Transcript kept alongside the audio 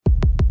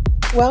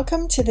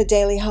Welcome to the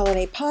Daily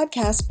Holiday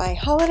Podcast by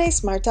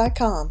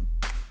HolidaySmart.com,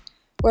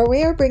 where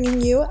we are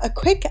bringing you a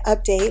quick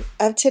update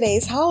of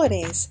today's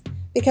holidays,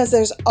 because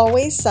there's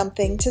always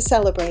something to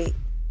celebrate.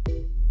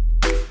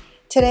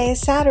 Today is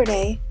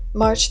Saturday,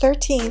 March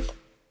 13th,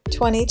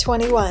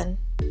 2021.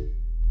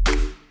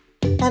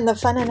 And the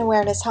fun and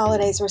awareness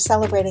holidays we're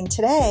celebrating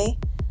today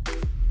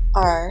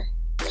are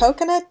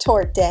Coconut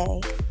Tort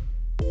Day,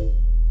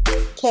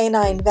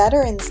 Canine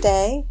Veterans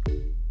Day,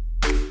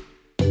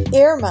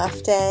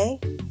 Earmuff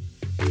Day,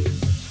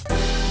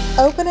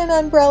 Open an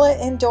Umbrella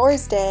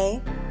Indoors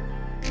Day,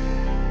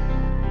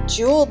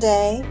 Jewel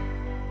Day,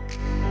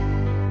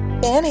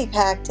 Fanny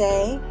Pack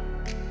Day,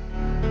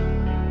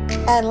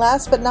 and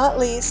last but not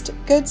least,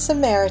 Good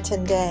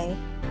Samaritan Day.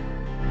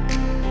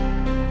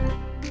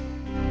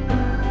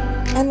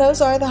 And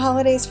those are the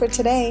holidays for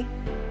today.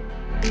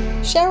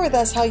 Share with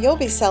us how you'll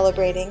be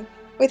celebrating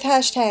with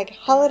hashtag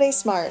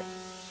HolidaySmart.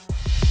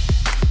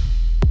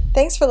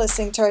 Thanks for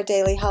listening to our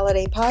daily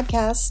holiday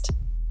podcast.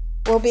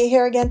 We'll be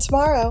here again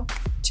tomorrow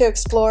to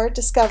explore,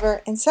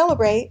 discover, and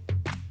celebrate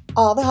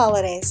all the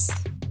holidays.